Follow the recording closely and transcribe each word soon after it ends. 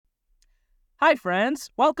Hi,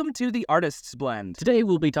 friends. Welcome to the Artist's Blend. Today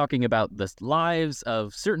we'll be talking about the lives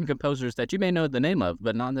of certain composers that you may know the name of,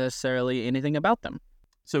 but not necessarily anything about them.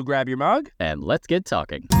 So grab your mug. And let's get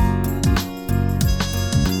talking.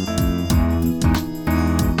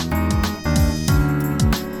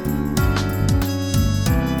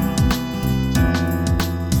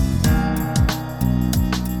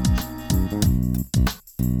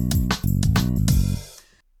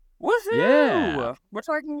 Woohoo! Yeah. We're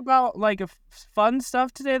talking about fun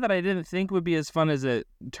stuff today that I didn't think would be as fun as it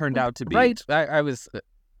turned out to be. Right. I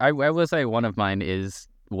will say one of mine is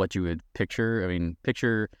what you would picture. I mean,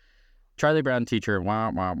 picture Charlie Brown teacher, wah,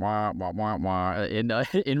 wah, wah, wah, wah, wah.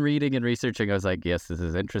 In reading and researching, I was like, yes, this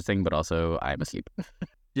is interesting, but also I'm asleep.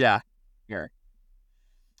 Yeah. Here.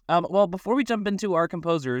 Well, before we jump into our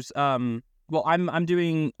composers, I'm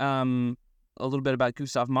doing a little bit about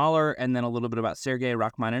Gustav Mahler and then a little bit about Sergei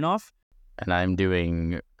Rachmaninoff. And I'm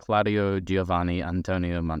doing Claudio Giovanni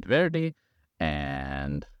Antonio Monteverdi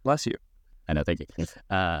and... Bless you. I know, thank you.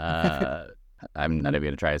 I'm not even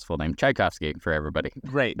going to try his full name. Tchaikovsky for everybody.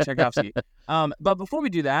 Great, Tchaikovsky. But before we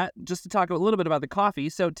do that, just to talk a little bit about the coffee.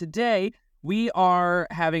 So today we are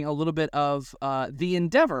having a little bit of The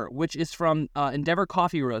Endeavor, which is from Endeavor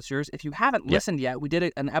Coffee Roasters. If you haven't listened yet, we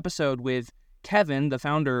did an episode with Kevin, the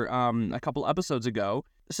founder, a couple episodes ago.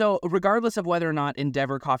 So regardless of whether or not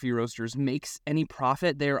Endeavor Coffee Roasters makes any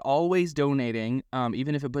profit, they're always donating,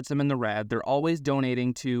 even if it puts them in the red. They're always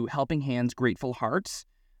donating to Helping Hands Grateful Hearts,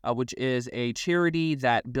 which is a charity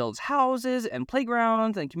that builds houses and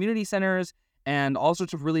playgrounds and community centers and all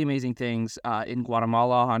sorts of really amazing things in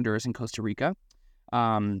Guatemala, Honduras, and Costa Rica.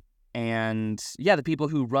 And yeah, the people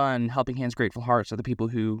who run Helping Hands Grateful Hearts are the people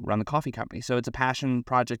who run the coffee company. So it's a passion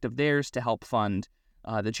project of theirs to help fund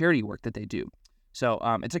the charity work that they do. So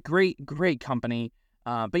it's a great, great company.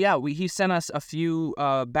 But yeah, he sent us a few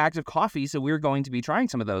bags of coffee, so we're going to be trying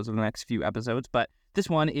some of those in the next few episodes. But this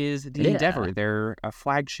one is the Endeavor, their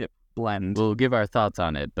flagship blend. We'll give our thoughts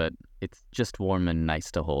on it, but it's just warm and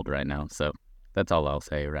nice to hold right now. So that's all I'll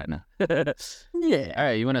say right now. Yeah. All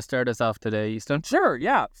right, you want to start us off today, Easton? Sure,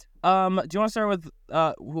 yeah. Do you want to start with,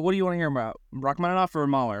 what do you want to hear about? Rachmaninoff or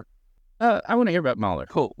Mahler? I want to hear about Mahler.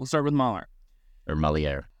 Cool, we'll start with Mahler. Or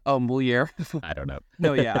Moliere. Oh, Moliere. I don't know.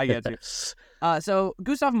 No, yeah, I get you. So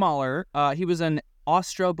Gustav Mahler, he was an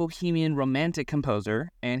Austro-Bohemian romantic composer,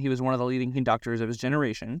 and he was one of the leading conductors of his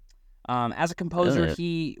generation. As a composer,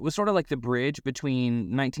 he was sort of like the bridge between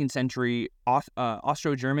 19th century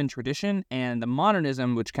Austro-German tradition and the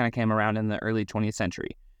modernism, which kind of came around in the early 20th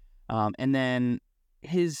century. And then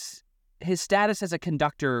his status as a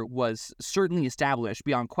conductor was certainly established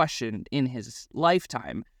beyond question in his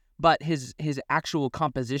lifetime, but his actual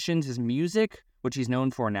compositions, his music, which he's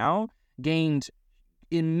known for now, gained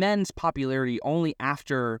immense popularity only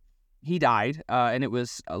after he died, and it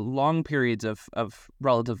was long periods of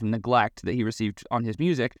relative neglect that he received on his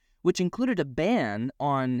music, which included a ban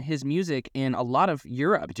on his music in a lot of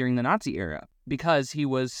Europe during the Nazi era because he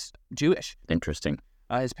was Jewish. Interesting.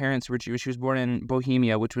 His parents were Jewish. He was born in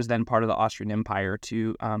Bohemia, which was then part of the Austrian Empire,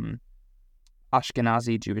 to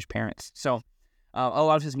Ashkenazi Jewish parents. So a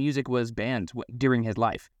lot of his music was banned during his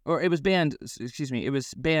life. Or it was banned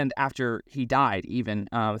after he died, even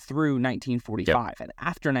through 1945. Yep. And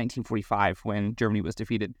after 1945, when Germany was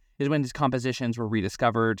defeated, is when his compositions were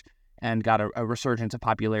rediscovered and got a resurgence of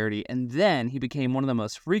popularity. And then he became one of the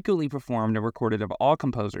most frequently performed and recorded of all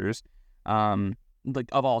composers of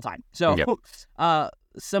all time. So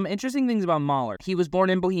some interesting things about Mahler. He was born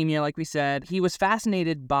in Bohemia, like we said. He was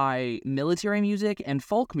fascinated by military music and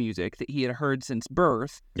folk music that he had heard since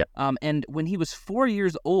birth. Yep. And when he was 4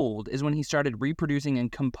 years old is when he started reproducing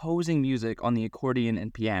and composing music on the accordion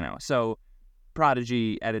and piano. So,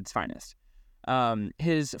 prodigy at its finest.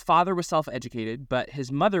 His father was self-educated, but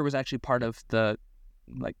his mother was actually part of the,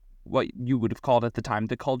 what you would have called at the time,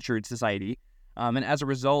 the cultured society. And as a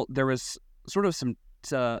result, there was sort of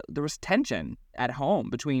there was tension at home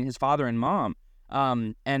between his father and mom,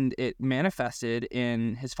 and it manifested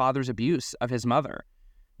in his father's abuse of his mother,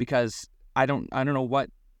 because I don't know what.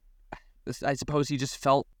 I suppose he just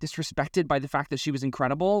felt disrespected by the fact that she was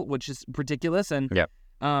incredible, which is ridiculous. And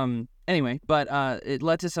anyway, but it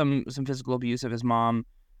led to some physical abuse of his mom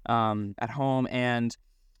at home, and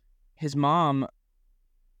his mom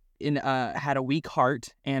had a weak heart,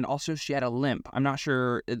 and also she had a limp. I'm not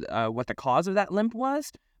sure what the cause of that limp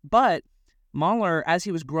was, but Mahler, as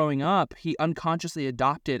he was growing up, he unconsciously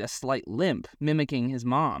adopted a slight limp, mimicking his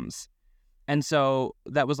mom's. And so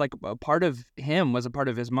that was like a part of him was a part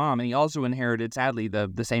of his mom, and he also inherited, sadly,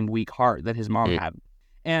 the same weak heart that his mom had.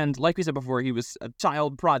 And like we said before, he was a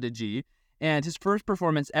child prodigy, And his first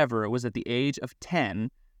performance ever was at the age of 10,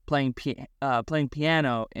 playing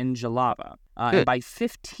piano in Jalava. And by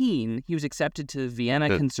 15, he was accepted to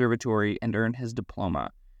Vienna Conservatory and earned his diploma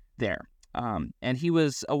there. And he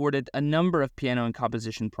was awarded a number of piano and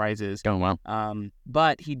composition prizes. Oh, wow.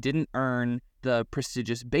 But he didn't earn the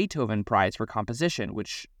prestigious Beethoven Prize for composition,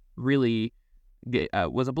 which really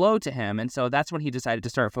was a blow to him. And so that's when he decided to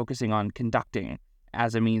start focusing on conducting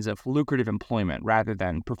as a means of lucrative employment rather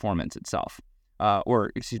than performance itself.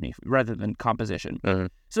 Rather than composition.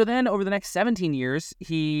 So then over the next 17 years,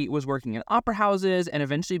 he was working in opera houses and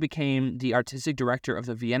eventually became the artistic director of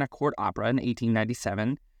the Vienna Court Opera in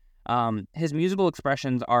 1897. His musical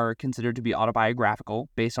expressions are considered to be autobiographical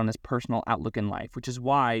based on his personal outlook in life, which is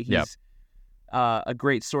why he's a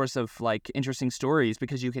great source of like interesting stories,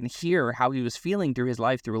 because you can hear how he was feeling through his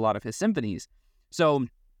life through a lot of his symphonies. So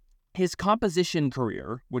his composition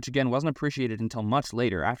career, which again wasn't appreciated until much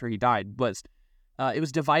later after he died, it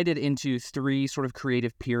was divided into 3 sort of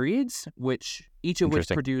creative periods, which each of which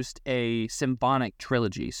produced a symphonic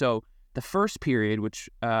trilogy. So the first period, which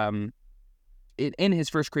in his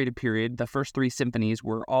first creative period, the first 3 symphonies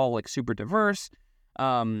were all like super diverse.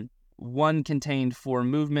 One contained 4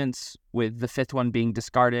 movements, with the 5th one being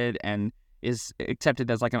discarded and is accepted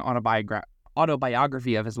as like an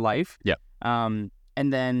autobiography of his life.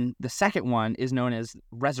 And then the second one is known as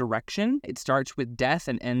Resurrection. It starts with death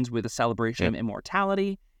and ends with a celebration of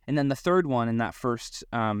immortality. And then the third one in that first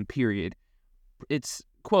period, it's,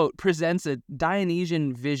 quote, presents a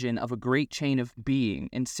Dionysian vision of a great chain of being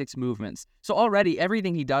in 6 movements. So already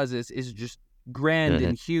everything he does is just grand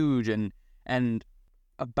and huge and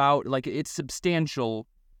about, like, it's substantial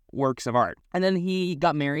works of art. And then he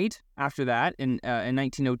got married after that in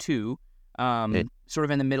 1902. Sort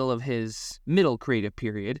of in the middle of his middle creative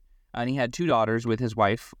period, and he had 2 daughters with his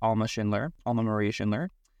wife, Alma Maria Schindler.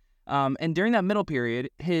 And during that middle period,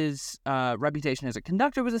 his reputation as a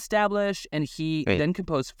conductor was established, and he then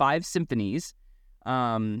composed 5 symphonies,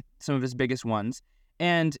 some of his biggest ones.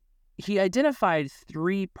 And he identified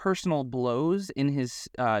 3 personal blows in his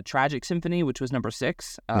tragic symphony, which was number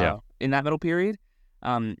 6 in that middle period,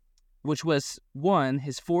 which was, 1,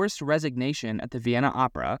 his forced resignation at the Vienna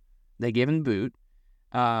Opera. They gave him the boot.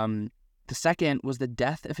 The second was the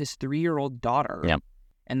death of his 3-year-old daughter.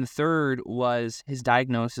 And the third was his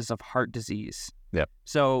diagnosis of heart disease.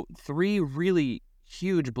 So 3 really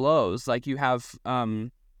huge blows. Like, you have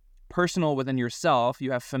personal within yourself,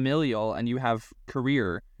 you have familial, and you have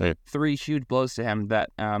career. 3 huge blows to him that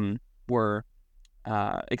were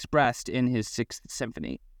expressed in his 6th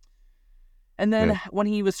symphony. And then when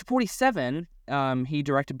he was 47, he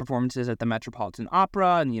directed performances at the Metropolitan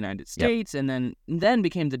Opera in the United States, and then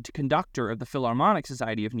became the conductor of the Philharmonic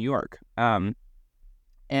Society of New York. And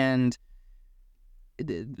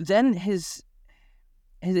then his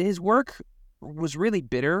work was really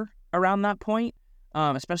bitter around that point,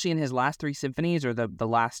 especially in his last 3 symphonies, or the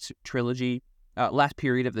last trilogy, last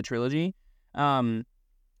period of the trilogy.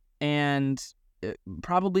 And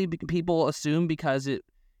probably people assume because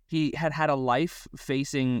he had a life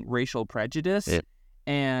facing racial prejudice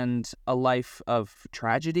and a life of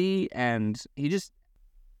tragedy, and he just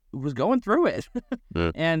was going through it.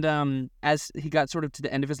 And as he got sort of to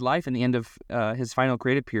the end of his life and the end of his final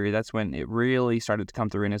creative period, that's when it really started to come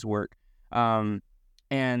through in his work.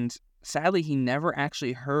 And sadly, he never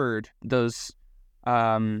actually heard those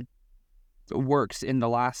works in the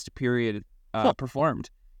last period performed.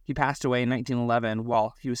 He passed away in 1911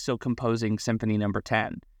 while he was still composing Symphony Number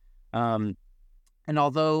 10. And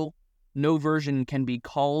although no version can be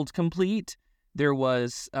called complete, there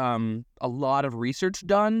was a lot of research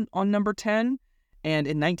done on Number 10, and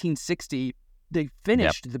in 1960 they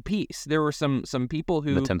finished the piece. There were some people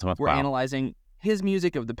who were analyzing his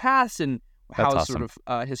music of the past and how sort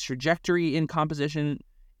of his trajectory in composition,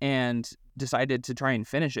 and decided to try and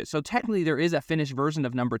finish it. So technically there is a finished version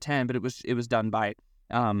of Number 10, but it was done by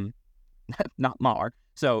not Mahler.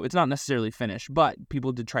 So it's not necessarily finished, but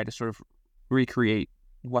people did try to sort of recreate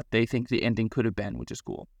what they think the ending could have been, which is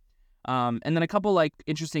cool. And then a couple like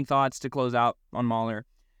interesting thoughts to close out on Mahler.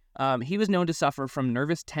 He was known to suffer from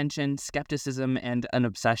nervous tension, skepticism, and an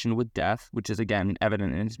obsession with death, which is again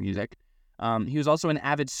evident in his music. He was also an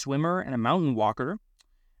avid swimmer and a mountain walker,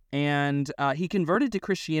 and he converted to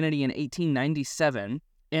Christianity in 1897,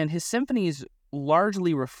 and his symphonies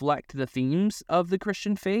largely reflect the themes of the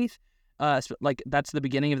Christian faith. Like, that's the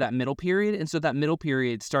beginning of that middle period, and so that middle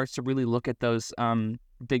period starts to really look at those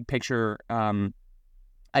big picture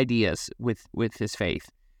ideas with his faith.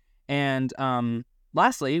 And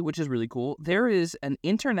lastly, which is really cool, there is an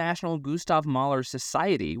International Gustav Mahler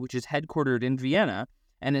Society, which is headquartered in Vienna,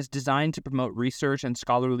 and is designed to promote research and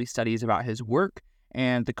scholarly studies about his work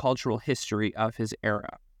and the cultural history of his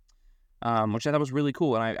era, which I thought was really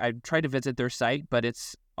cool. And I tried to visit their site, but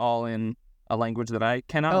it's all in a language that I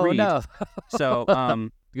cannot read. No. So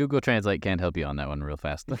Google Translate can't help you on that one real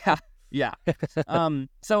fast. Yeah.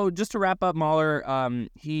 So just to wrap up Mahler,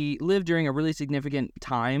 he lived during a really significant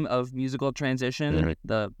time of musical transition,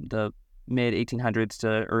 the mid 1800s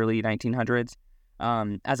to early 1900s.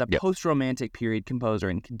 As a post-romantic period composer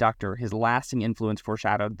and conductor, his lasting influence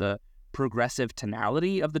foreshadowed the progressive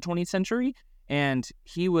tonality of the 20th century, and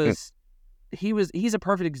he's a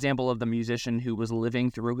perfect example of the musician who was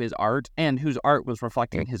living through his art and whose art was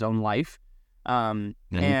reflecting his own life.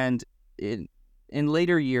 And in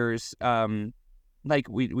later years, like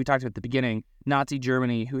we talked at the beginning, Nazi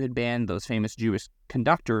Germany, who had banned those famous Jewish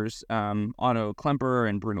conductors, Otto Klemperer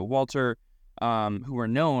and Bruno Walter, who were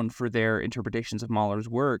known for their interpretations of Mahler's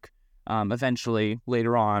work, eventually,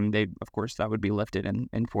 later on, of course, that would be lifted in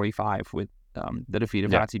 1945 with the defeat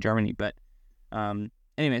of Nazi Germany. But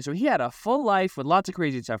anyway, so he had a full life with lots of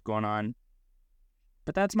crazy stuff going on.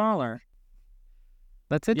 But that's Mahler.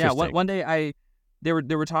 That's interesting. Yeah, one day they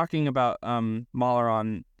were talking about Mahler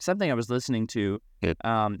on something I was listening to,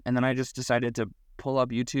 and then I just decided to pull up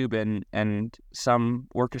YouTube and some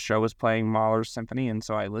orchestra was playing Mahler's symphony, and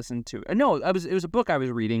so I listened to it. No, it was a book I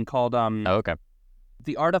was reading called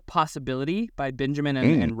The Art of Possibility by Benjamin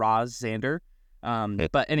and Roz Zander.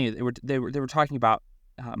 But anyway, they were talking about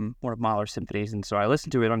one of Mahler's symphonies, and so I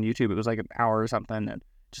listened to it on YouTube. It was like an hour or something, and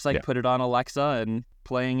just put it on Alexa and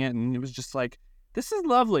playing it, and it was just like, this is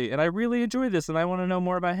lovely, and I really enjoy this, and I want to know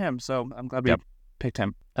more about him. So I'm glad we picked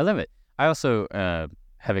him. I love it. I also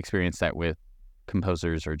have experienced that with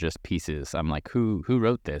composers or just pieces. I'm like, who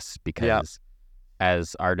wrote this? Because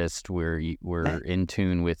as artists, we're in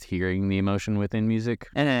tune with hearing the emotion within music,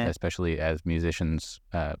 especially as musicians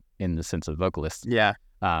in the sense of vocalists. Yeah.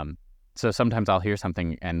 So sometimes I'll hear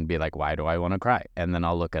something and be like, why do I want to cry? And then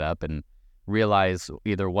I'll look it up and realize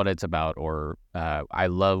either what it's about, or I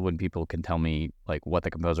love when people can tell me like what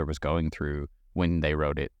the composer was going through when they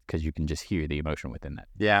wrote it, because you can just hear the emotion within that.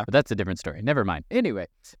 Yeah. But that's a different story. Never mind. Anyway,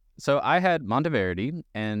 so I had Monteverdi,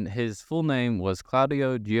 and his full name was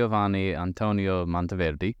Claudio Giovanni Antonio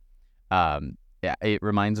Monteverdi. It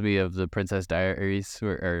reminds me of the Princess Diaries,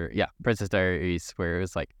 Princess Diaries, where it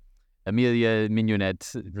was like Amelia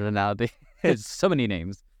Mignonette Rinaldi. It's so many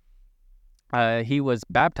names. He was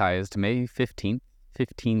baptized May 15th,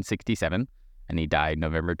 1567, and he died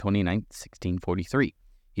November 29th, 1643.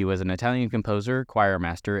 He was an Italian composer, choir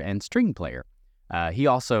master, and string player. He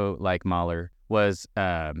also, like Mahler, was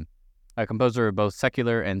a composer of both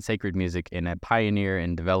secular and sacred music and a pioneer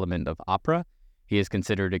in development of opera. He is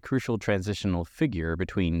considered a crucial transitional figure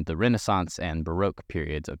between the Renaissance and Baroque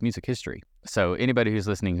periods of music history. So anybody who's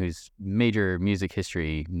listening who's major music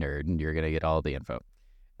history nerd, you're going to get all the info.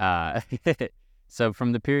 So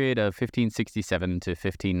from the period of 1567 to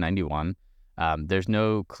 1591, there's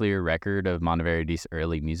no clear record of Monteverdi's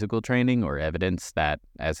early musical training or evidence that,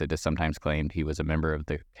 as it is sometimes claimed, he was a member of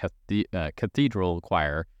the cathedral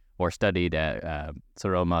choir or studied at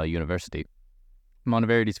Roma University.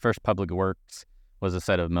 Monteverdi's first public works was a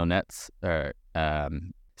set of motets,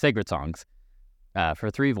 sacred songs,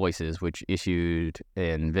 for three voices, which issued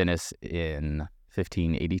in Venice in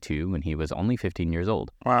 1582 when he was only 15 years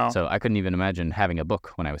old. Wow. So I couldn't even imagine having a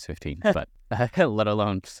book when I was 15, but let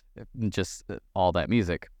alone just all that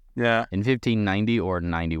music. Yeah. In 1590 or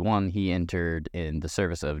 91, he entered in the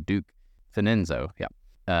service of Duke Finenzo.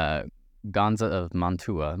 Gonza of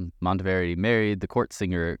Mantua. Monteverdi married the court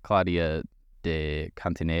singer Claudia de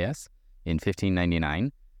Cantineas in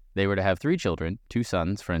 1599. They were to have three children, two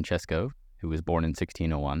sons, Francesco, who was born in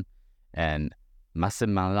 1601, and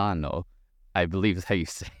Massimiliano, I believe is how you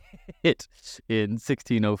say it, in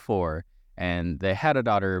 1604. And they had a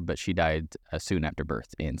daughter, but she died soon after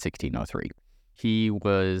birth in 1603. He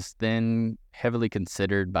was then heavily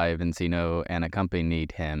considered by Vincino and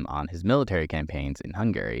accompanied him on his military campaigns in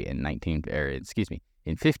Hungary in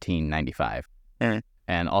 1595,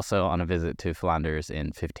 and also on a visit to Flanders in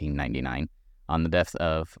 1599. On the death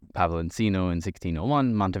of Pavlancino in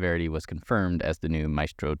 1601, Monteverdi was confirmed as the new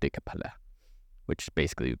Maestro di Cappella, which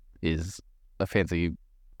basically is a fancy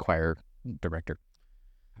choir director.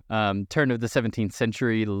 Turn of the 17th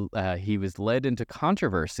century, he was led into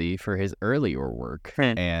controversy for his earlier work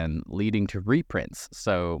and leading to reprints.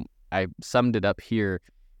 So I summed it up here.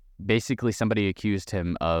 Basically, somebody accused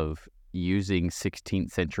him of using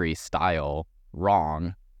 16th century style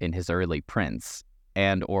wrong in his early prints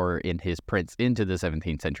and or in his prints into the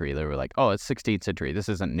 17th century. They were like, oh, it's 16th century. This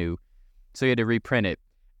isn't new. So he had to reprint it.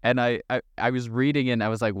 And I was reading and I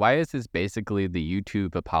was like, why is this basically the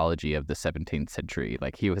YouTube apology of the 17th century?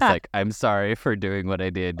 Like he was like, I'm sorry for doing what I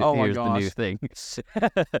did. Oh my Here's the new gosh. thing.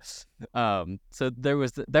 So there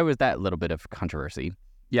was that little bit of controversy.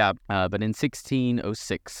 Yeah. But in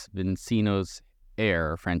 1606, Vincino's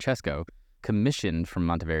heir, Francesco, commissioned from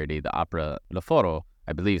Monteverdi the opera Le Foro,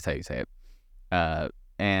 I believe is how you say it.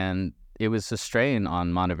 And it was a strain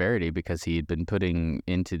on Monteverdi because he had been putting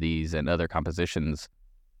into these and other compositions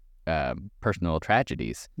personal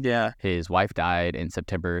tragedies. Yeah. His wife died in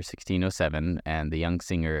September 1607, and the young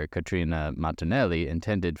singer Caterina Montanelli,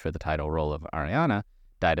 intended for the title role of Arianna,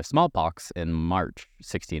 died of smallpox in March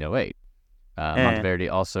 1608. Monteverdi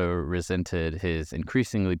also resented his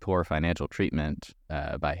increasingly poor financial treatment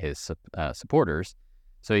by his supporters,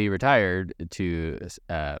 so he retired to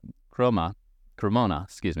Cremona,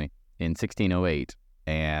 in 1608,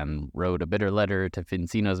 and wrote a bitter letter to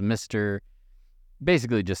Vincino's mister,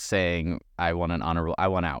 basically just saying, I want an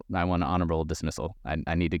honorable dismissal.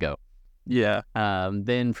 I need to go. Yeah.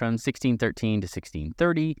 Then from 1613 to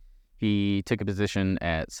 1630, he took a position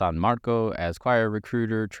at San Marco as choir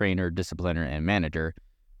recruiter, trainer, discipliner, and manager.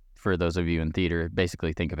 For those of you in theater,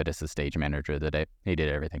 basically think of it as the stage manager of the day. He did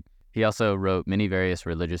everything. He also wrote many various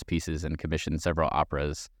religious pieces and commissioned several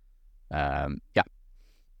operas. And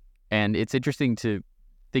it's interesting to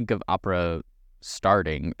think of opera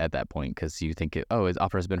starting at that point because you think, his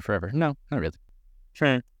opera's been forever. No, not really.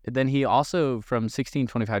 Sure. Then he also, from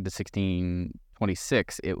 1625 to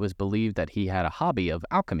 1626, it was believed that he had a hobby of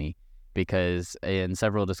alchemy because in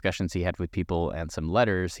several discussions he had with people and some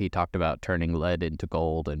letters, he talked about turning lead into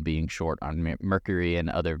gold and being short on mercury and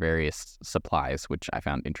other various supplies, which I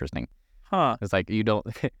found interesting. Huh. It's like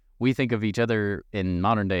we think of each other in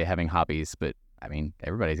modern day having hobbies, but I mean,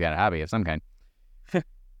 everybody's got a hobby of some kind.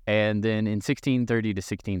 And then in 1630 to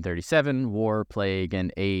 1637, war, plague,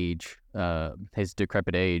 and age, his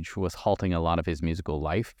decrepit age was halting a lot of his musical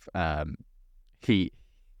life. He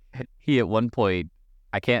at one point,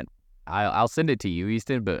 I'll send it to you,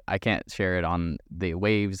 Easton, but I can't share it on the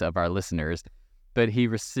waves of our listeners. But he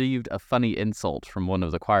received a funny insult from one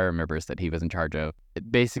of the choir members that he was in charge of,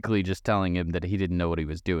 basically just telling him that he didn't know what he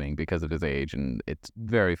was doing because of his age, and it's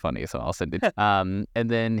very funny, so I'll send it. And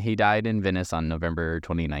then he died in Venice on November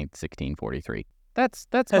 29th, 1643. That's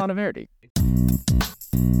Monteverdi.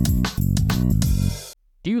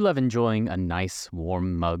 Do you love enjoying a nice,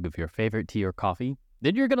 warm mug of your favorite tea or coffee?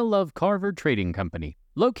 Then you're going to love Carver Trading Company.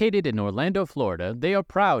 Located in Orlando, Florida, they are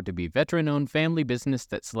proud to be veteran-owned family business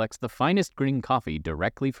that selects the finest green coffee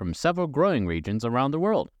directly from several growing regions around the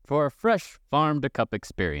world for a fresh farm-to-cup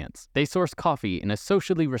experience. They source coffee in a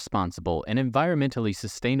socially responsible and environmentally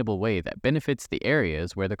sustainable way that benefits the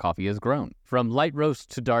areas where the coffee is grown. From light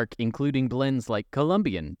roast to dark, including blends like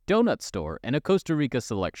Colombian, Donut Store, and a Costa Rica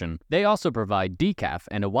selection, they also provide decaf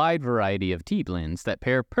and a wide variety of tea blends that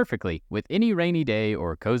pair perfectly with any rainy day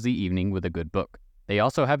or cozy evening with a good book. They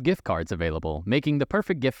also have gift cards available, making the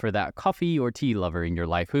perfect gift for that coffee or tea lover in your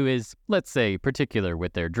life who is, let's say, particular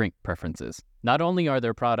with their drink preferences. Not only are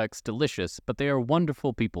their products delicious, but they are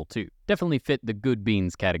wonderful people too. Definitely fit the good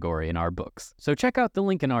beans category in our books. So check out the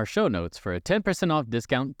link in our show notes for a 10% off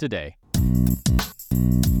discount today.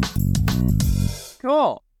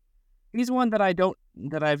 Cool. He's one that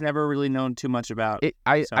I've never really known too much about.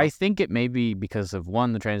 I think it may be because of,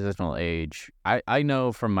 one, the transitional age. I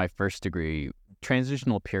know from my first degree,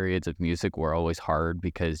 transitional periods of music were always hard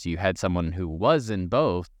because you had someone who was in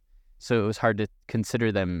both, so it was hard to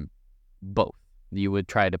consider them both. You would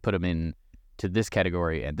try to put them in to this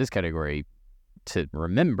category and this category to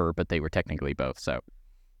remember, but they were technically both. So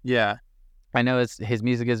yeah, I know his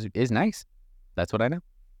music is nice. That's what I know.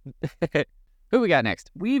 Who we got next?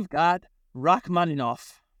 We've got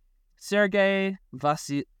Rachmaninoff. Sergei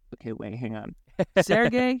Vasilyevich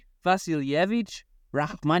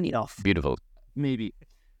Rachmaninoff. Beautiful. Maybe.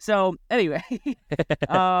 So anyway,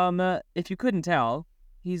 if you couldn't tell,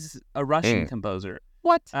 he's a Russian composer.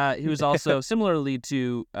 What? He was also, similarly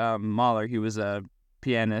to Mahler, he was a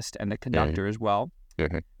pianist and a conductor as well.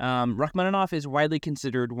 Rachmaninoff is widely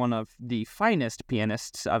considered one of the finest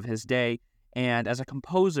pianists of his day, and as a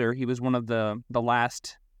composer, he was one of the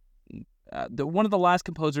last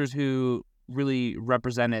composers who really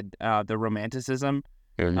represented the Romanticism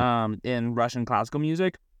in Russian classical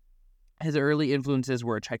music. His early influences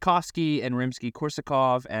were Tchaikovsky and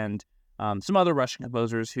Rimsky-Korsakov and some other Russian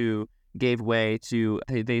composers who gave way to,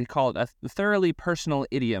 they call it a thoroughly personal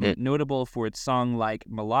idiom, notable for its song-like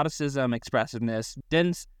melodicism, expressiveness,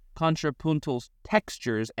 dense contrapuntal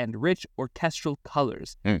textures, and rich orchestral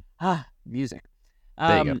colors. Music.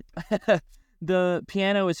 There you go. The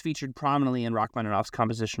piano is featured prominently in Rachmaninoff's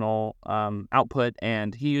compositional output,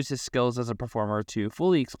 and he used his skills as a performer to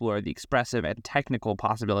fully explore the expressive and technical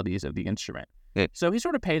possibilities of the instrument. So he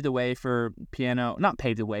sort of paved the way for piano, not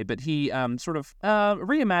paved the way, but he sort of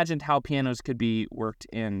reimagined how pianos could be worked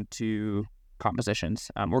into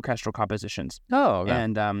compositions, orchestral compositions. Oh, okay.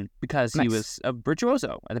 And because he was a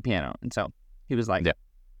virtuoso at the piano. And so he was like,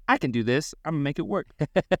 I can do this. I'm going to make it work.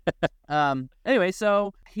 Anyway,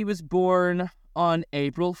 so he was born on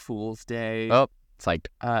April Fool's Day Oh, psyched.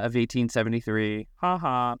 of 1873.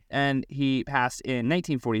 Ha. And he passed in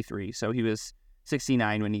 1943. So he was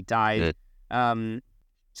 69 when he died.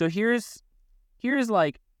 So here's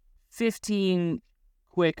like 15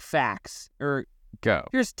 quick facts, or Go.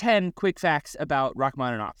 here's 10 quick facts about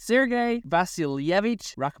Rachmaninoff. Sergei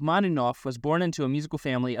Vasilyevich Rachmaninoff was born into a musical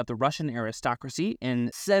family of the Russian aristocracy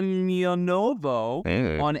in Semyonovo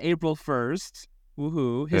on April 1st.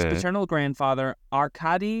 Woohoo. His paternal grandfather,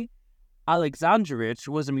 Arkady Alexandrovich,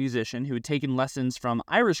 was a musician who had taken lessons from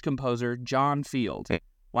Irish composer John Field.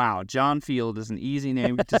 Wow, John Field is an easy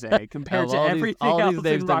name to say compared to everything else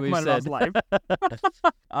in Rachmaninoff's life.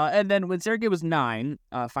 And then when Sergei was 9,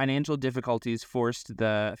 financial difficulties forced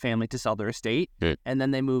the family to sell their estate. And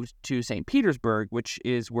then they moved to St. Petersburg, which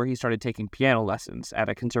is where he started taking piano lessons at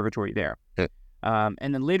a conservatory there. And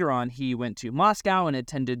then later on, he went to Moscow and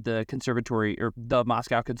attended the conservatory, or the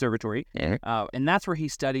Moscow Conservatory. And that's where he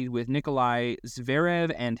studied with Nikolai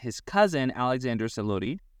Zverev and his cousin, Alexander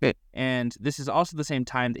Solody. And this is also the same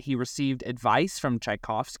time that he received advice from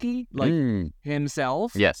Tchaikovsky, like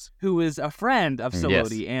himself, who was a friend of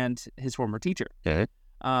Solody and his former teacher.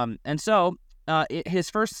 And so his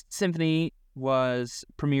first symphony was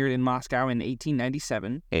premiered in Moscow in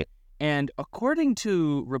 1897. And according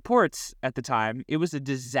to reports at the time, it was a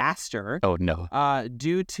disaster. Oh, no.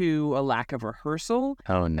 Due to a lack of rehearsal.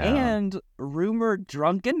 Oh, no. And rumored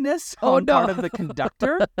drunkenness on part of the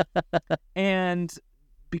conductor. And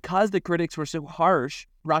because the critics were so harsh,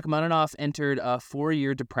 Rachmaninoff entered a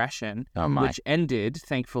 4-year depression, which ended,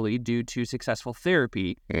 thankfully, due to successful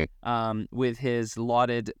therapy with his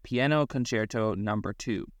lauded Piano Concerto No.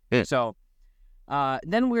 2. So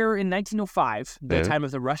then we're in 1905, the time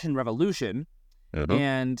of the Russian Revolution,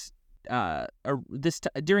 and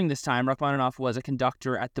during this time, Rachmaninoff was a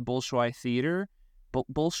conductor at the Bolshoi Theater.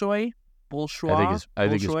 Bolshoi? I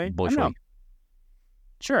think it's Bolshoi.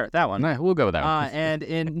 Sure, that one. We'll go with that one. And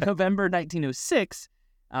in November 1906,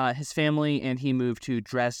 his family and he moved to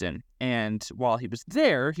Dresden. And while he was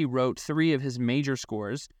there, he wrote 3 of his major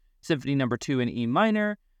scores, Symphony No. 2 in E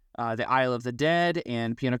minor, The Isle of the Dead,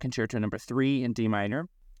 and Piano Concerto No. 3 in D minor.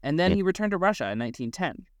 And then he returned to Russia in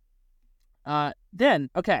 1910.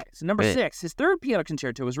 So number 6, his 3rd piano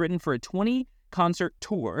concerto was written for a 20-concert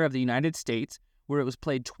tour of the United States, where it was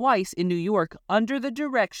played twice in New York under the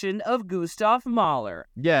direction of Gustav Mahler.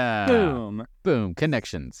 Yeah. Boom.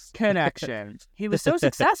 Connections. He was so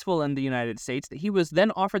successful in the United States that he was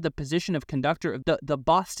then offered the position of conductor of the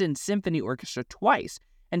Boston Symphony Orchestra twice,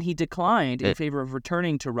 and he declined in favor of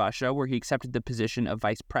returning to Russia, where he accepted the position of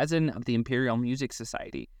vice president of the Imperial Music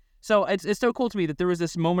Society. So it's so cool to me that there was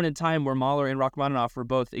this moment in time where Mahler and Rachmaninoff were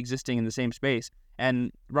both existing in the same space,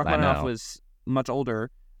 and Rachmaninoff was much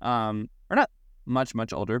older, or not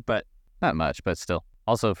much older, but not much, but still.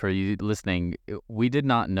 Also, for you listening, we did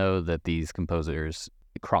not know that these composers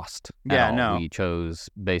crossed at all. No. We chose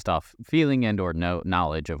based off feeling and or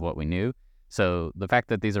knowledge of what we knew. So the fact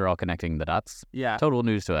that these are all connecting the dots, total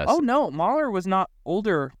news to us. Oh no, Mahler was not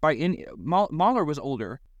older by any. Mahler was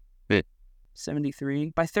older, 73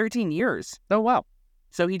 by 13 years. Oh wow!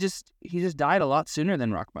 So he just died a lot sooner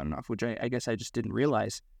than Rachmaninoff, which I guess I just didn't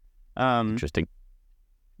realize. Interesting.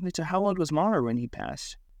 Wait, so how old was Mahler when he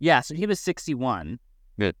passed? Yeah, so he was 61.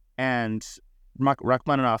 And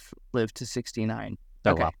Rachmaninoff lived to 69.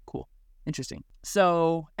 Oh, okay, wow. Cool. Interesting.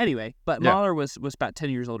 So, anyway, but Mahler was about 10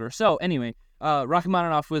 years older. So, anyway,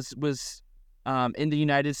 Rachmaninoff was in the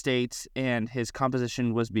United States, and his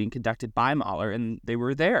composition was being conducted by Mahler, and they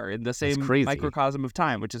were there in the same microcosm of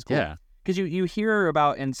time, which is cool. Yeah. Because you hear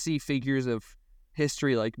about and see figures of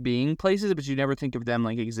history like being places, but you never think of them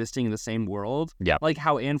like existing in the same world. Yeah. Like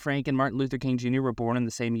how Anne Frank and Martin Luther King Jr. were born in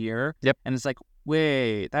the same year. Yep. And it's like,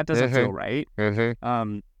 wait, that doesn't feel right.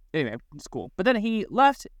 Anyway, it's cool. But then he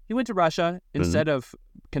left. He went to Russia instead of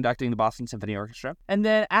conducting the Boston Symphony Orchestra. And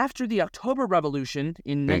then after the October Revolution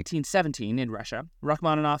in 1917 in Russia,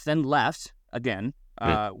 Rachmaninoff then left again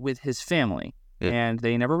with his family. And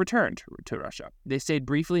they never returned to Russia. They stayed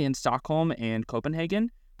briefly in Stockholm and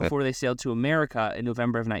Copenhagen before they sailed to America in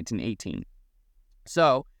November of 1918.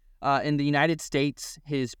 So In the United States,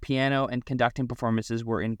 his piano and conducting performances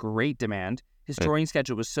were in great demand. His touring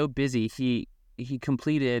schedule was so busy, he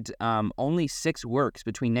completed only 6 works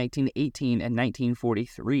between 1918 and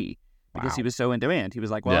 1943 because he was so in demand. He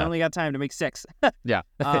was like, well, I only got time to make 6. Yeah.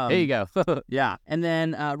 There you go. Yeah. And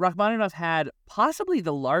then Rachmaninoff had possibly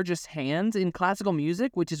the largest hands in classical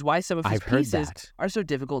music, which is why some of his pieces are so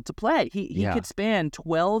difficult to play. He could span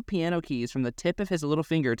 12 piano keys from the tip of his little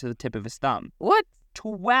finger to the tip of his thumb. What?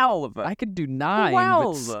 12. I could do 9,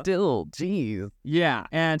 12. but still, geez. Yeah,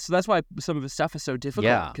 and so that's why some of his stuff is so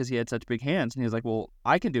difficult, because he had such big hands, and he was like, well,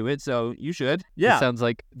 I can do it, so you should. Yeah. This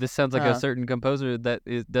sounds like a certain composer that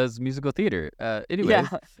does musical theater. Anyway.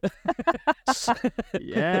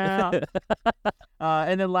 Yeah.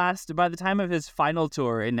 And then by the time of his final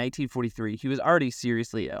tour in 1943, he was already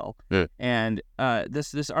seriously ill. And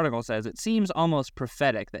this article says, it seems almost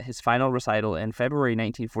prophetic that his final recital in February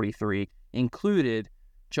 1943 included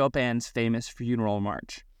Chopin's famous funeral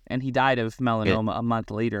march. And he died of melanoma a month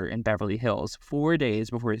later in Beverly Hills, 4 days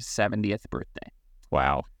before his 70th birthday.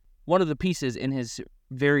 Wow. One of the pieces in his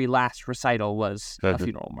very last recital was a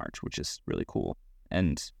funeral march, which is really cool.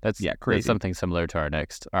 And that's crazy. That's something similar to our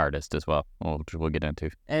next artist as well, which we'll get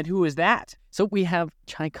into. And who is that? So we have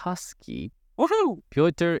Tchaikovsky. Woohoo!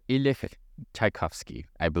 Pyotr Ilyich Tchaikovsky,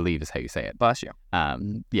 I believe is how you say it. Bless you.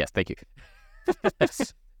 Yes, thank you.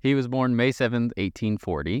 He was born May 7th,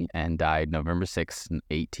 1840, and died November 6th,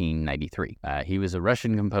 1893. He was a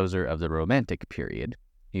Russian composer of the Romantic period.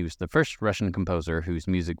 He was the first Russian composer whose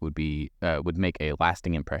music would make a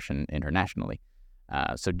lasting impression internationally.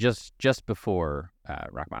 So just before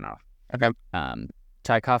Rachmaninoff. Okay.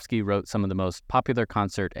 Tchaikovsky wrote some of the most popular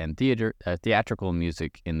concert and theatrical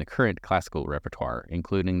music in the current classical repertoire,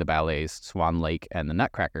 including the ballets Swan Lake and The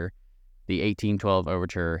Nutcracker, the 1812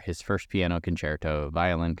 Overture, his first piano concerto,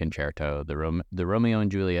 violin concerto, the Romeo and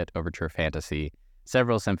Juliet Overture Fantasy,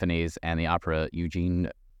 several symphonies, and the opera Eugene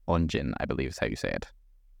Onegin, I believe is how you say it.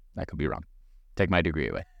 I could be wrong. Take my degree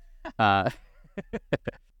away.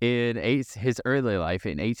 In his early life,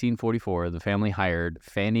 in 1844, the family hired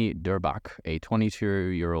Fanny Durbach, a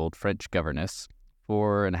 22-year-old French governess.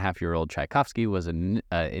 4.5-year-old Tchaikovsky was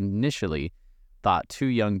initially thought too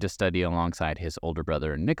young to study alongside his older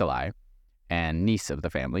brother Nikolai, and niece of the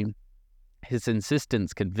family. His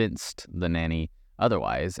insistence convinced the nanny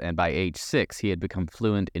otherwise, and by age 6, he had become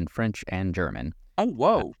fluent in French and German. Oh,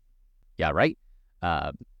 whoa. Yeah, right?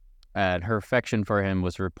 And her affection for him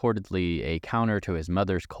was reportedly a counter to his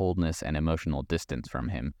mother's coldness and emotional distance from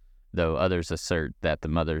him, though others assert that the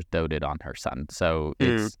mother doted on her son. So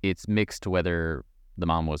it's mixed whether the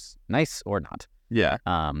mom was nice or not. Yeah.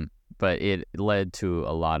 But it led to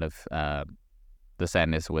a lot of the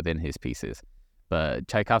sadness within his pieces. But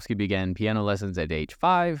Tchaikovsky began piano lessons at age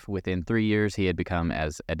 5. Within 3 years, he had become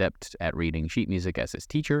as adept at reading sheet music as his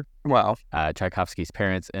teacher. Wow. Tchaikovsky's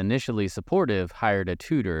parents, initially supportive, hired a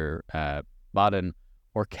tutor, bought an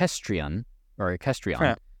orchestrion,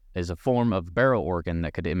 is a form of barrel organ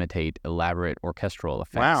that could imitate elaborate orchestral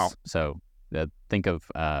effects. Wow. So think of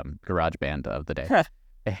GarageBand of the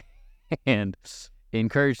day. And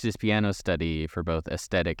encouraged his piano study for both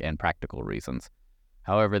aesthetic and practical reasons.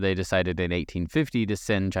 However, they decided in 1850 to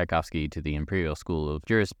send Tchaikovsky to the Imperial School of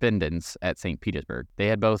Jurisprudence at St. Petersburg. They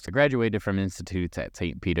had both graduated from institutes at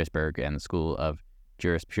St. Petersburg and the School of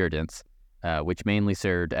Jurisprudence, which mainly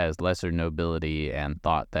served as lesser nobility, and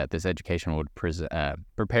thought that this education would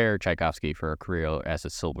prepare Tchaikovsky for a career as a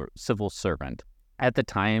civil servant. At the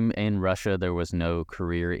time in Russia, there was no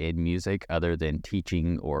career in music other than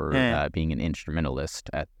teaching or being an instrumentalist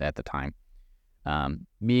at the time.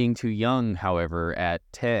 Being too young, however, at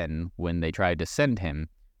 10, when they tried to send him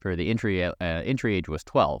for the entry age was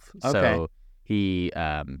 12. Okay. So he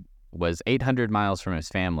was 800 miles from his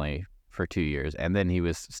family for 2 years, and then he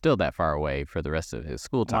was still that far away for the rest of his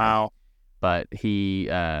school time. Wow. But he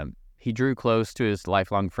drew close to his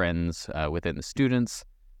lifelong friends within the students,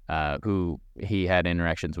 who he had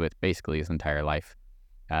interactions with basically his entire life.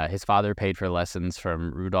 His father paid for lessons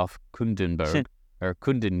from Rudolf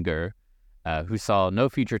Kundinger, who saw no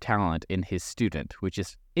future talent in his student, which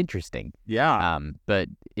is interesting. Yeah. But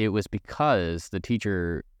it was because the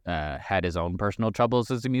teacher had his own personal troubles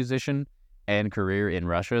as a musician and career in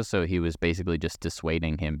Russia, so he was basically just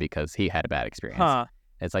dissuading him because he had a bad experience. Huh.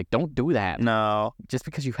 It's like, don't do that. No. Just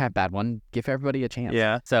because you had a bad one, give everybody a chance.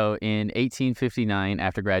 Yeah. So in 1859,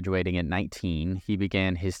 after graduating at 19, he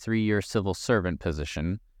began his 3-year civil servant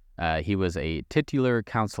position. He was a titular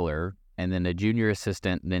counselor, and then a junior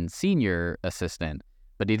assistant, then senior assistant.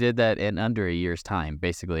 But he did that in under a year's time,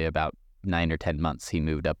 basically about 9 or 10 months he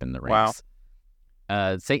moved up in the ranks.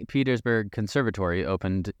 St. Petersburg Conservatory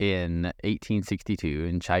opened in 1862,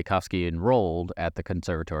 and Tchaikovsky enrolled at the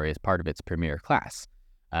conservatory as part of its premier class.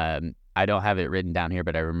 I don't have it written down here,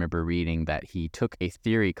 but I remember reading that he took a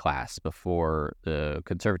theory class before the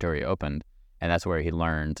conservatory opened, and that's where he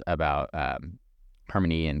learned about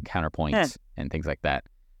harmony and counterpoint and things like that.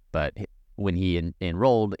 But when he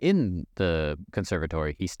enrolled in the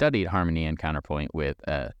conservatory, he studied harmony and counterpoint with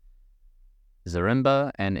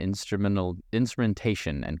Zaremba and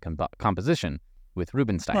instrumentation and composition with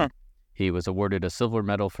Rubinstein. He was awarded a silver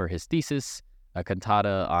medal for his thesis, a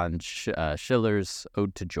cantata on Schiller's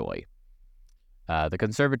Ode to Joy. The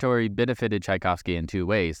conservatory benefited Tchaikovsky in two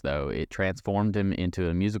ways, though. It transformed him into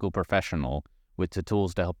a musical professional with the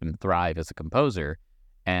tools to help him thrive as a composer,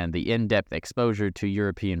 and the in-depth exposure to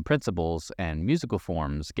European principles and musical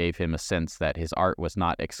forms gave him a sense that his art was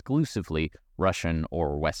not exclusively Russian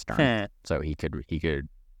or Western. So he could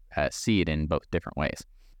see it in both different ways.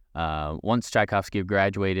 Once Tchaikovsky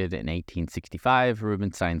graduated in 1865,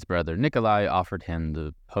 Rubinstein's brother Nikolai offered him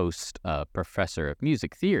the post of professor of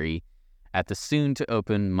music theory at the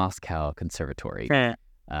soon-to-open Moscow Conservatory.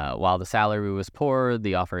 While the salary was poor,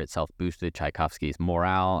 the offer itself boosted Tchaikovsky's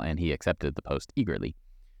morale, and he accepted the post eagerly.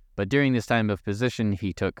 But during this time of position,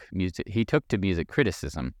 he took to music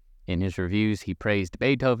criticism. In his reviews, he praised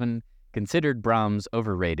Beethoven, considered Brahms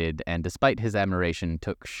overrated, and despite his admiration,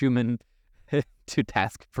 took Schumann to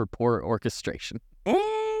task for poor orchestration.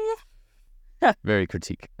 Very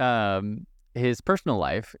critique. His personal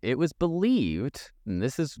life, it was believed, and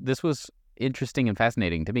this was interesting and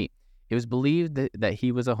fascinating to me, it was believed that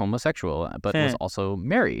he was a homosexual, but was also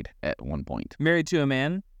married at one point. Married to a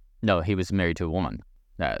man? No, he was married to a woman.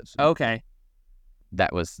 Okay.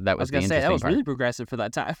 That was the interesting that was part. really progressive for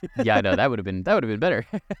that time. Yeah, I know, that would have been better.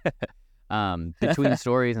 Between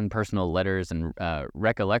stories and personal letters and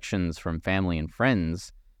recollections from family and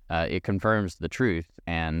friends, it confirms the truth.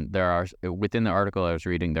 And within the article I was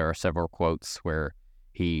reading, there are several quotes where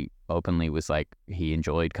he openly was like, he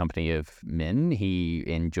enjoyed company of men. He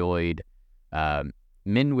enjoyed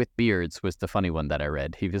men with beards was the funny one that I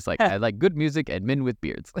read. He was like, I like good music and men with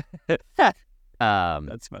beards.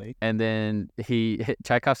 That's funny. And then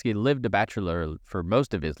Tchaikovsky lived a bachelor for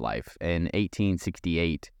most of his life. In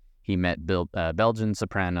 1868, he met Belgian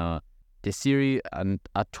soprano Desiree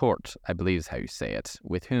Attort, I believe is how you say it,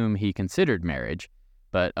 with whom he considered marriage,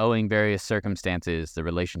 but owing various circumstances, the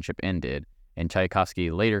relationship ended, and Tchaikovsky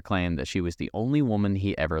later claimed that she was the only woman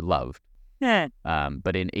he ever loved. But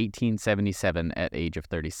in 1877, at age of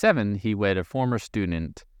 37, he wed a former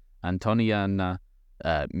student, Antoniana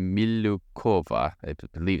Milukova, I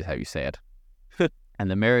believe is how you say it.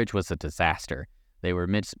 And the marriage was a disaster. They were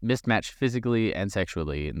mismatched physically and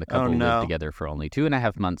sexually, and the couple lived together for only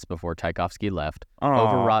 2.5 months before Tchaikovsky left,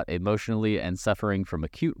 overwrought emotionally and suffering from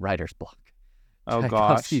acute writer's block.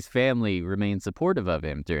 Tchaikovsky's family remained supportive of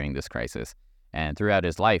him during this crisis and throughout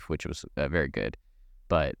his life, which was very good.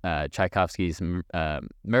 But Tchaikovsky's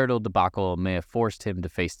marital debacle may have forced him to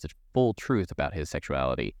face the full truth about his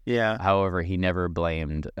sexuality. Yeah. However, he never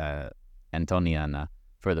blamed Antoniana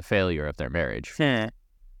for the failure of their marriage.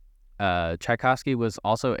 Tchaikovsky was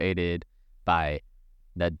also aided by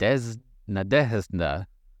Nadezhda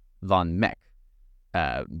von Meck,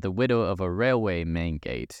 the widow of a railway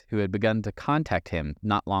magnate who had begun to contact him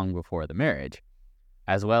not long before the marriage.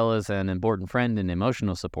 As well as an important friend and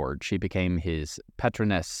emotional support, she became his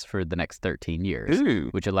patroness for the next 13 years,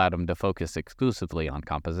 which allowed him to focus exclusively on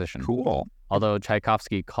composition. Cool. Although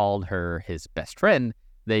Tchaikovsky called her his best friend,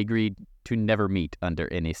 they agreed to never meet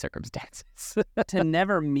under any circumstances. To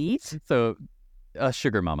never meet? So, a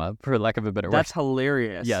sugar mama, for lack of a better word. That's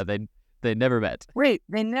hilarious. Yeah, they never met. Wait,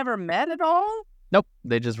 they never met at all? Nope,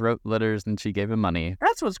 they just wrote letters and she gave him money.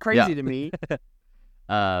 That's what's crazy to me.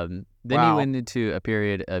 Then he went into a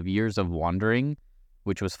period of years of wandering,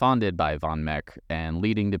 which was founded by von Meck and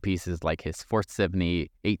leading to pieces like his Fourth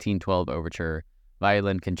Symphony, 1812 Overture,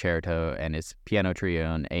 Violin Concerto, and his piano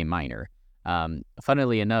trio in A minor.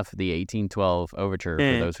 Funnily enough, the 1812 Overture,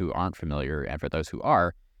 for those who aren't familiar and for those who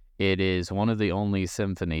are, it is one of the only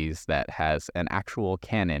symphonies that has an actual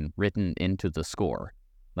canon written into the score.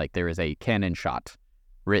 Like there is a canon shot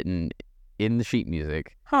written in the sheet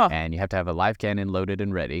music, and you have to have a live canon loaded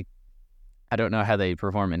and ready. I don't know how they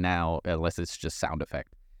perform it now, unless it's just sound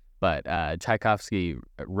effect. But Tchaikovsky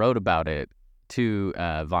wrote about it to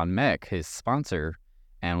von Meck, his sponsor,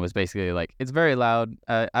 and was basically like, it's very loud.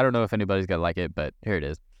 I don't know if anybody's going to like it, but here it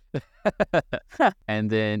is. And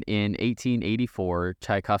then in 1884,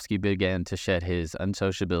 Tchaikovsky began to shed his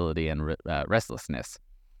unsociability and restlessness.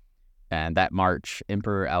 And that March,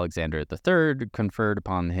 Emperor Alexander III conferred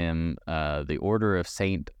upon him the Order of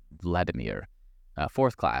Saint Vladimir,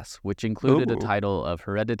 fourth class, which included a title of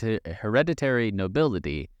hereditary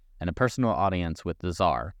nobility and a personal audience with the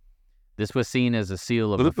Tsar. This was seen as a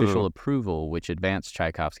seal of official approval, which advanced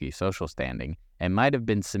Tchaikovsky's social standing and might have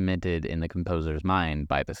been cemented in the composer's mind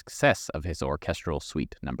by the success of his orchestral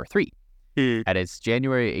suite number 3. At its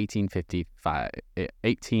January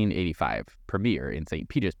 1885 premiere in St.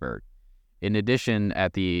 Petersburg. In addition,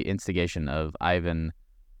 at the instigation of Ivan,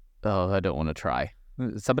 I don't want to try,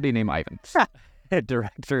 somebody named Ivan,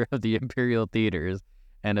 director of the Imperial Theaters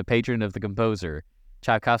and a patron of the composer,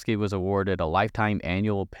 Tchaikovsky was awarded a lifetime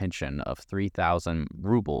annual pension of 3,000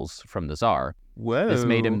 rubles from the Tsar. Whoa. This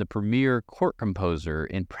made him the premier court composer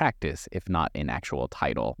in practice, if not in actual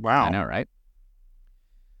title. Wow. I know, right?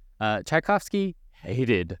 Tchaikovsky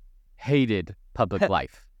hated public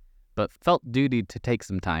life, but felt duty to take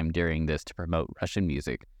some time during this to promote Russian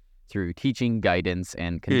music through teaching, guidance,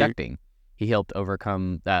 and conducting. He helped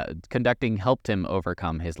conducting helped him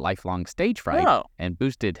overcome his lifelong stage fright and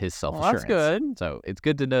boosted his self-assurance. Well, that's good. So it's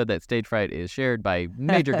good to know that stage fright is shared by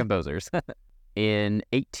major composers. In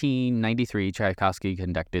 1893, Tchaikovsky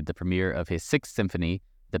conducted the premiere of his Sixth Symphony,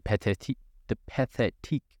 the Pathétique,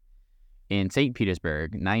 in St.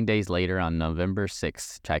 Petersburg. 9 days later, on November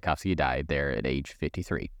 6th, Tchaikovsky died there at age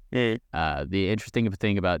 53. The interesting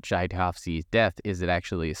thing about Tchaikovsky's death is it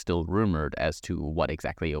actually is still rumored as to what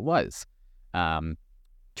exactly it was.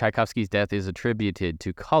 Tchaikovsky's death is attributed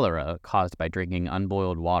to cholera caused by drinking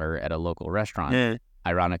unboiled water at a local restaurant.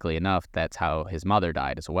 Ironically enough, that's how his mother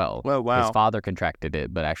died as well. Well, wow. His father contracted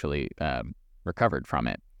it, but actually recovered from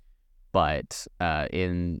it. But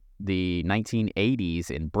in the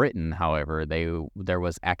 1980s in Britain, however, there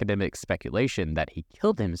was academic speculation that he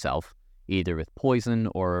killed himself either with poison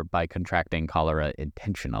or by contracting cholera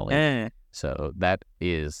intentionally. So that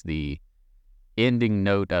is the ending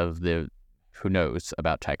note of the who knows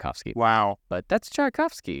about Tchaikovsky. Wow. But that's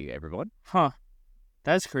Tchaikovsky, everyone. Huh.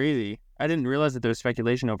 That's crazy. I didn't realize that there was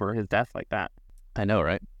speculation over his death like that. I know,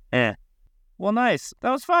 right? Well, nice.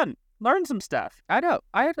 That was fun. Learned some stuff. I know.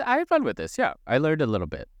 I had fun with this. Yeah, I learned a little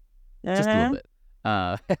bit. Just a little bit.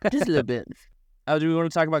 Just a little bit. Do we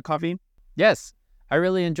want to talk about coffee? Yes, I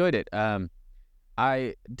really enjoyed it.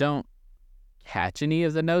 I don't catch any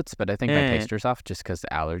of the notes, but I think my taster's off just because the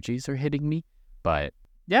allergies are hitting me. But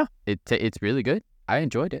yeah, it's really good. I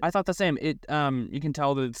enjoyed it. I thought the same. You can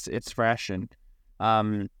tell that it's fresh, and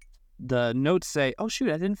the notes say, "Oh shoot,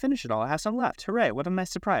 I didn't finish it all. I have some left. Hooray! What a nice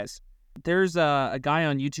surprise." There's a guy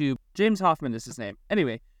on YouTube, James Hoffman is his name.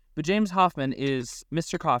 Anyway, but James Hoffman is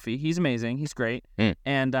Mr. Coffee. He's amazing. He's great.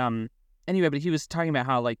 And anyway, but he was talking about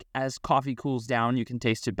how, like, as coffee cools down, you can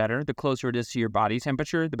taste it better. The closer it is to your body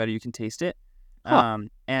temperature, the better you can taste it. And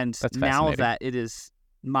That's now that it is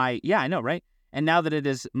I know, right? And now that it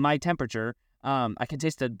is my temperature, I can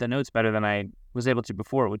taste the notes better than I was able to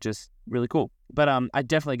before, which is really cool. But I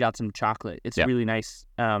definitely got some chocolate. It's really nice.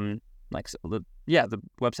 The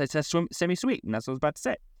website says semi-sweet, and that's what I was about to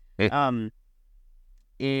say.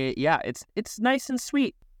 It's nice and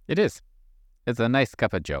sweet. It is. It's a nice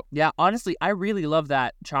cup of joe. Yeah, honestly, I really love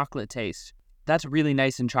that chocolate taste. That's really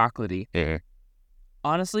nice and chocolatey.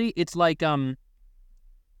 Honestly, it's like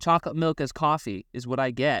chocolate milk as coffee is what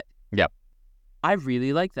I get. Yep. I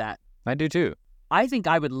really like that. I do too. I think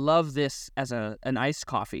I would love this as an iced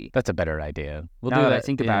coffee. That's a better idea. We'll now do that I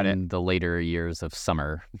think about in the later years of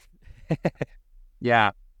summer.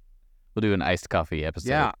 Yeah. We'll do an iced coffee episode.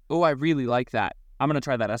 Yeah. Oh, I really like that. I'm going to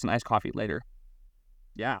try that as an iced coffee later.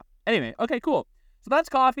 Yeah. Anyway, okay, cool. So that's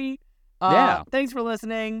coffee. Thanks for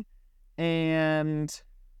listening. And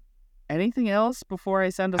anything else before I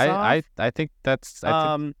send us off? I think that's...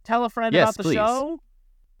 tell a friend yes, about the please. show.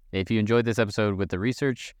 If you enjoyed this episode with the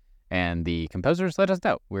research and the composers, let us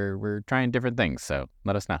know. We're trying different things, so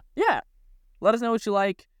let us know. Yeah. Let us know what you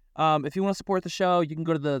like. If you want to support the show, you can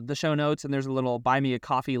go to the show notes, and there's a little buy me a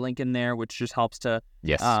coffee link in there, which just helps to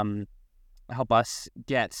help us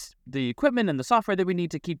get the equipment and the software that we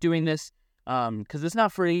need to keep doing this. Because it's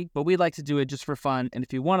not free, but we like to do it just for fun. And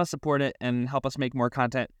if you want to support it and help us make more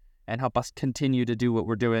content and help us continue to do what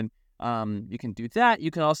we're doing, you can do that.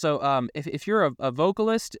 You can also, if you're a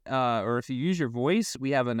vocalist or if you use your voice,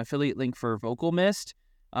 we have an affiliate link for Vocal Mist,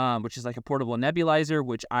 which is like a portable nebulizer,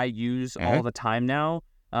 which I use all the time now.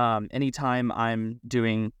 Anytime I'm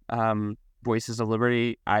doing Voices of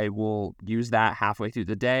Liberty, I will use that halfway through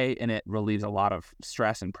the day, and it relieves a lot of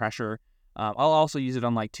stress and pressure. I'll also use it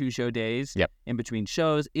on like 2 show days in between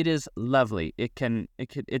shows. It is lovely.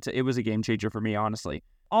 It was a game changer for me, honestly.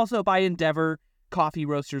 Also by Endeavor, coffee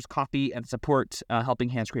roasters coffee and support Helping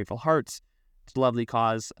Hands Grateful Hearts. It's a lovely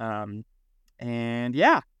cause. And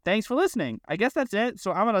yeah, thanks for listening. I guess that's it.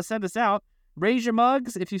 So I'm going to send this out. Raise your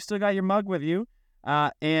mugs if you still got your mug with you.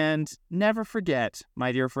 And never forget,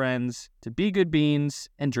 my dear friends, to be good beans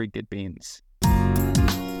and drink good beans.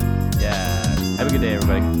 Yeah. Have a good day,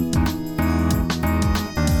 everybody.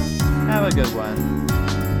 Have a good one.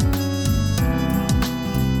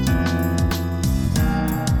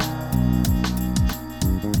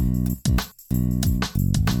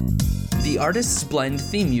 The Artist's Blend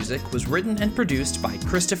theme music was written and produced by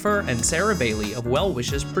Christopher and Sarah Bailey of Well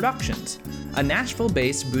Wishes Productions, a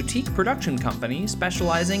Nashville-based boutique production company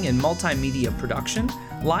specializing in multimedia production,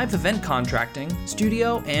 live event contracting,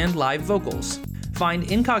 studio, and live vocals. Find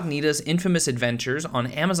Incognita's infamous adventures on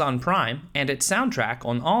Amazon Prime and its soundtrack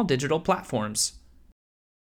on all digital platforms.